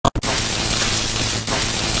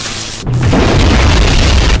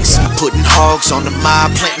hogs on the mob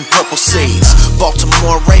planting purple seeds.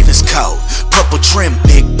 Baltimore Ravens code, purple trim,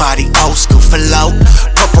 big body, old school flow.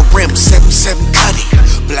 Purple rim, 7-7 cutty,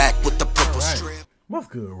 black with the purple strip. What's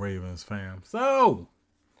good, Ravens fam? So,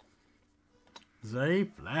 Zay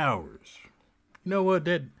Flowers. You know what?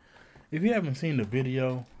 That if you haven't seen the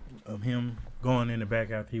video of him going in the back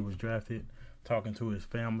after he was drafted, talking to his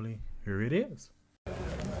family, here it is.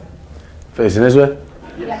 Facing this way?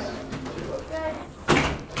 Yes.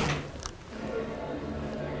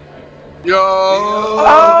 Yo! Oh!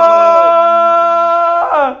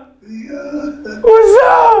 What's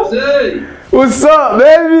up? Hey. What's up,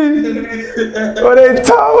 baby? What they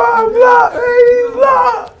talking about, baby?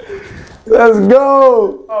 Block. Let's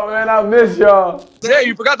go. Oh, man, I miss y'all. Hey,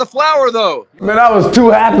 you forgot the flower, though. Man, I was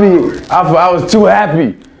too happy. I was too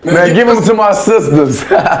happy. Man, give them to my sisters.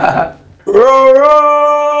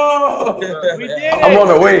 Roll. We did it. I'm on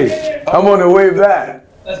the way. I'm on the way back.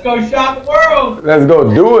 Let's go shop the world. Let's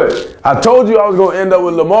go do it. I told you I was going to end up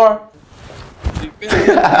with Lamar.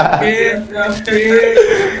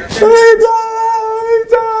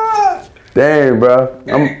 Dang, bro.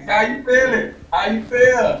 How you feeling? How you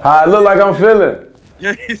feel? How I look like I'm feeling?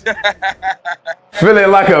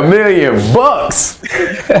 Feeling like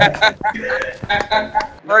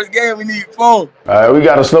 $1,000,000. First game, we need phone. All right, we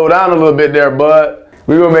got to slow down a little bit there, bud.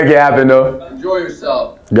 We gonna make it happen, though. Enjoy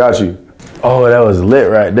yourself. Got you. Oh, that was lit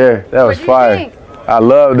right there. That was fire. I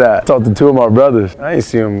love that. I talked to two of my brothers. I ain't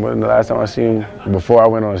seen him. When the last time I seen him? Before I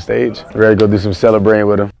went on stage. Ready to go do some celebrating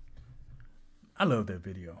with him. I love that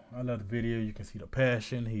video. I love the video. You can see the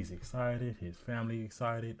passion. He's excited. His family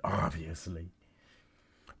excited, obviously.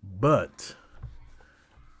 But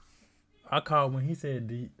I called when he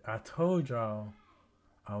said, I told y'all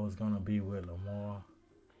I was going to be with Lamar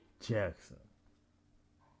Jackson.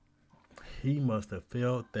 He must have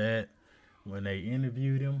felt that when they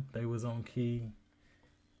interviewed him, they was on key.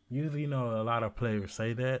 Usually, you know, a lot of players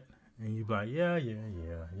say that, and you be like, yeah.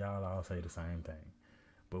 Y'all all say the same thing.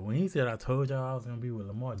 But when he said, I told y'all I was going to be with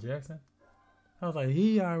Lamar Jackson, I was like,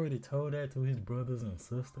 he already told that to his brothers and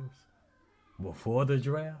sisters before the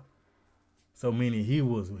draft. So meaning he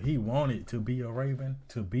wanted to be a Raven,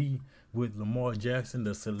 to be with Lamar Jackson,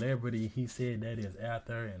 the celebrity he said that is out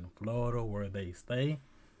there in Florida where they stay.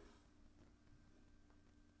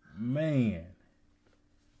 Man,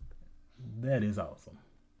 that is awesome.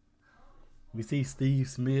 We see Steve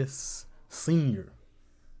Smith Sr.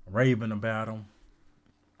 raving about him.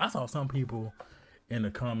 I saw some people in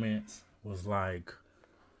the comments was like,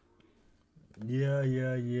 yeah, he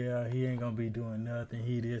ain't gonna be doing nothing,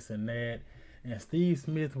 he this and that. And Steve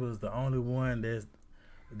Smith was the only one that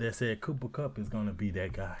said Cooper Kupp is gonna be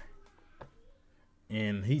that guy.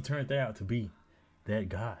 And he turned out to be that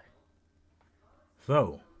guy.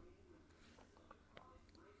 So,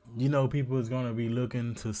 you know, people is going to be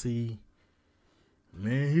looking to see,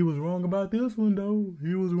 man, he was wrong about this one, though.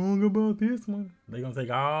 He was wrong about this one. They're going to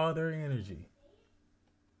take all their energy.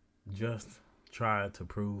 Just try to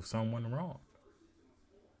prove someone wrong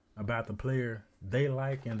about the player they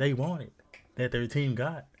like and they wanted, that their team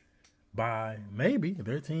got by maybe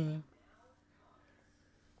their team,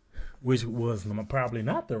 which was probably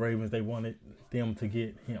not the Ravens. They wanted them to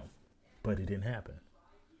get him, but it didn't happen.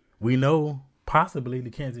 We know possibly the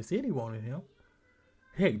Kansas City wanted him.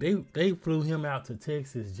 Heck, they flew him out to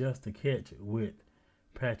Texas just to catch with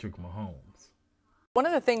Patrick Mahomes. One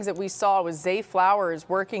of the things that we saw was Zay Flowers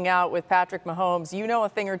working out with Patrick Mahomes. You know a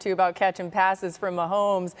thing or two about catching passes from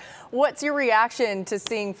Mahomes. What's your reaction to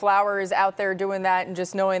seeing Flowers out there doing that and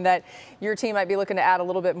just knowing that your team might be looking to add a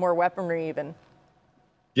little bit more weaponry even?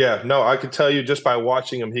 Yeah, no, I could tell you just by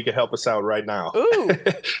watching him, he could help us out right now. Ooh.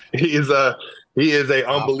 He is a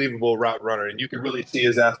unbelievable route runner, and you can really see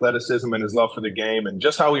his athleticism and his love for the game and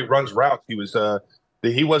just how he runs routes. It's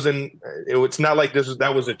not like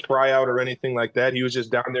that was a tryout or anything like that. He was just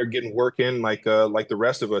down there getting work in like the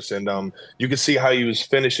rest of us, and you could see how he was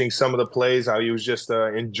finishing some of the plays, how he was just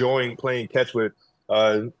enjoying playing catch with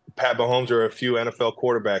Pat Mahomes or a few NFL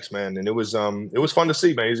quarterbacks, man. And it was fun to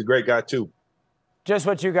see, man. He's a great guy too. Just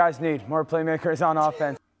what you guys need, more playmakers on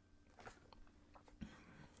offense.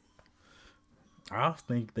 I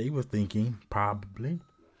think they were thinking probably,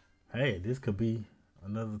 hey, this could be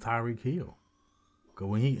another Tyreek Hill. Because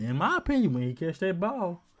when in my opinion, when he catch that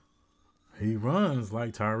ball, he runs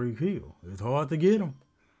like Tyreek Hill. It's hard to get him.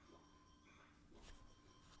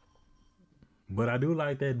 But I do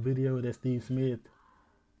like that video that Steve Smith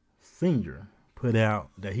Sr. put out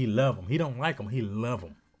that he love him. He don't like him, he love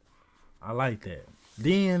him. I like that.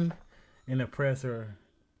 Then in the presser,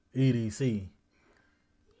 EDC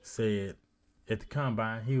said at the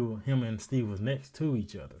combine, him and Steve was next to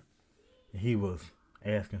each other. He was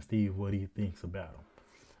asking Steve what he thinks about him.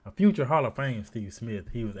 A future Hall of Fame Steve Smith,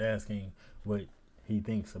 he was asking what he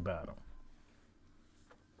thinks about him.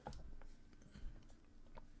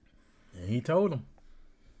 And he told him.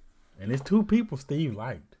 And it's two people Steve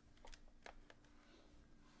liked.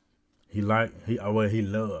 He loved. He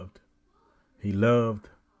loved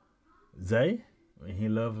Zay, and he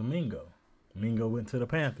loved Mingo. Mingo went to the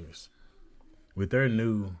Panthers with their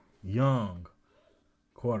new young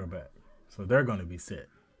quarterback. So they're going to be set.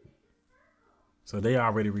 So they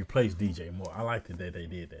already replaced DJ Moore. I liked it that they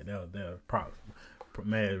did that. They're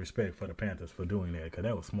mad respect for the Panthers for doing that because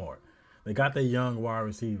that was smart. They got their young wide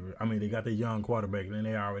receiver. I mean, they got their young quarterback, and then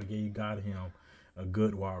they already got him a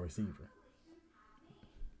good wide receiver.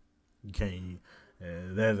 You can't.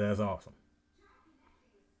 That's awesome.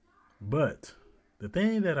 But the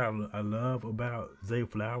thing that I love about Zay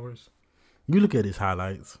Flowers, you look at his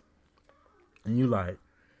highlights, and you like,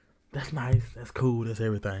 that's nice, that's cool, that's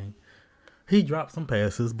everything. He dropped some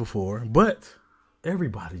passes before, but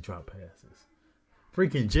everybody dropped passes.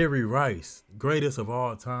 Freaking Jerry Rice, greatest of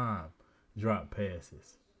all time, dropped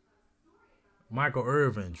passes. Michael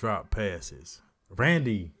Irvin dropped passes.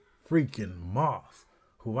 Randy freaking Moss,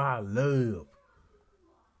 who I love,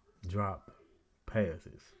 dropped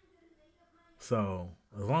passes. So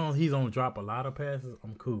as long as he's gonna drop a lot of passes,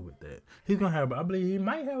 I'm cool with that. He's gonna have, I believe he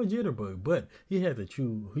might have a jitterbug, but he has a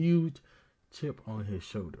huge chip on his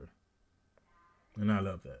shoulder. And I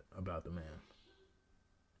love that about the man.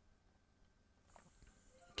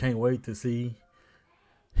 Can't wait to see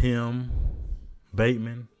him,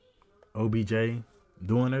 Bateman, OBJ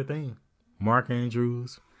doing their thing. Mark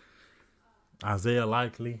Andrews, Isaiah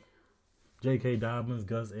Likely, J.K. Dobbins,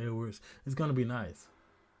 Gus Edwards. It's going to be nice.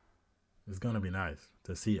 It's going to be nice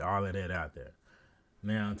to see all of that out there.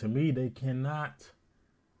 Now, to me, they cannot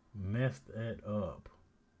mess that up.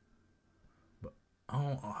 But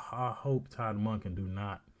I hope Todd Monken do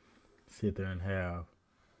not sit there and have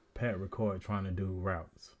Pat Ricord trying to do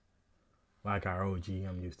routes like our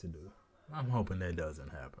OGM used to do. I'm hoping that doesn't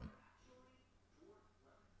happen.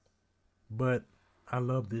 But I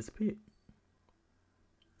love this pick.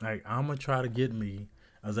 Like, I'm going to try to get me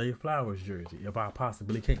a Zay Flowers jersey if I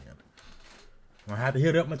possibly can. I'm going to have to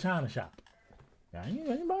hit up my China shop. I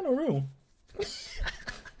ain't buy no room.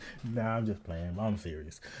 Nah, I'm just playing. I'm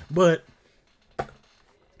serious. But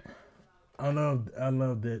I love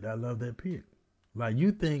that pick. Like,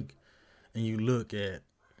 you think and you look at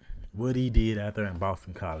what he did out there in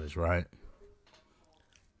Boston College, right?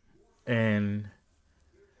 And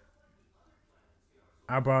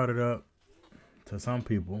I brought it up to some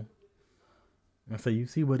people. I say, you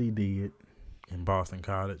see what he did in Boston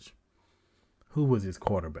College? Who was his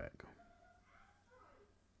quarterback?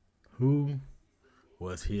 Who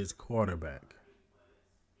was his quarterback?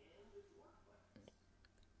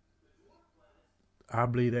 I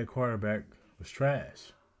believe that quarterback was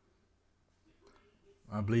trash.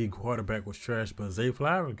 But Zay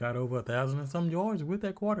Flowers got over 1,000 and some yards with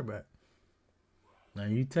that quarterback. Now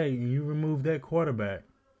you remove that quarterback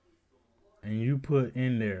and you put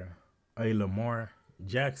in there a Lamar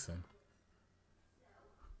Jackson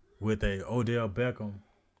with a Odell Beckham,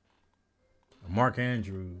 a Mark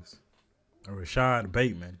Andrews, a Rashad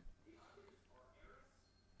Bateman,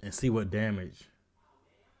 and see what damage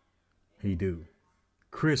he do.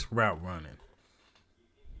 Crisp route running.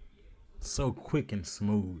 So quick and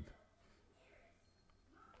smooth.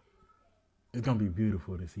 It's going to be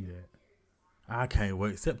beautiful to see that. I can't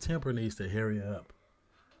wait. September needs to hurry up.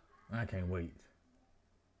 I can't wait.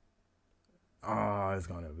 Oh, it's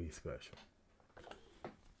going to be special.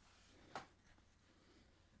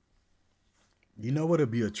 You know what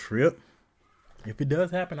would be a trip? If it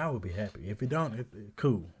does happen, I would be happy. If it don't,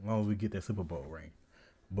 cool. As long as we get that Super Bowl ring.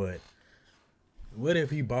 But what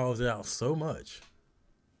if he balls out so much?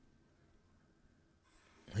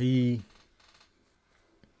 He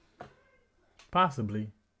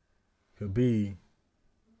possibly could be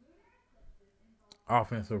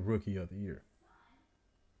Offensive Rookie of the Year.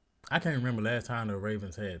 I can't remember last time the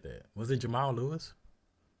Ravens had that. Was it Jamal Lewis?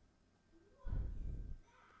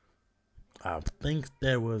 I think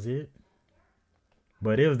that was it.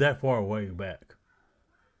 But it was that far way back.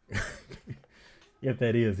 If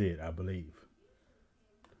that is it, I believe.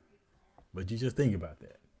 But you just think about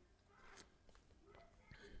that.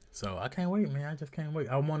 So I can't wait, man. I just can't wait.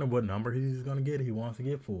 I wonder what number he's going to get. He wants to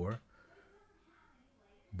get 4.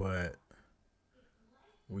 But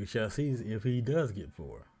we shall see if he does get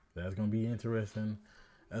 4. That's going to be interesting.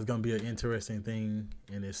 That's going to be an interesting thing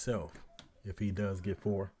in itself if he does get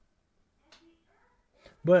 4.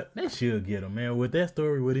 But they should get him, man. With that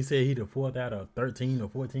story, what he said he the fourth out of 13 or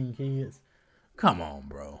 14 kids. Come on,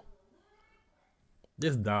 bro.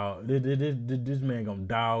 This man gonna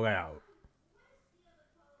dog out.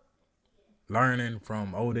 Learning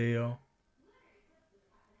from Odell.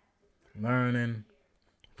 Learning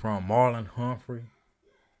from Marlon Humphrey.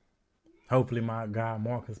 Hopefully my guy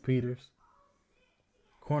Marcus Peters.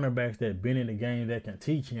 Cornerbacks that been in the game that can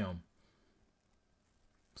teach him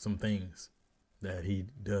some things that he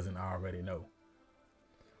doesn't already know.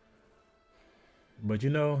 But you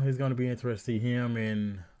know, it's going to be interesting to see him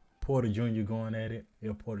and Porter Jr. going at it.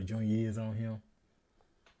 If Porter Jr. is on him.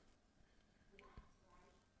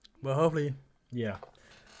 But hopefully, yeah.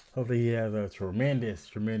 Hopefully he has a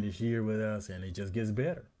tremendous year with us and it just gets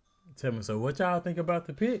better. Tell me, so what y'all think about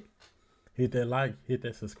the pick? Hit that like, hit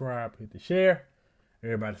that subscribe, hit the share.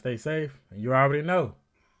 Everybody stay safe. And you already know.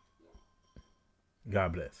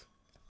 God bless.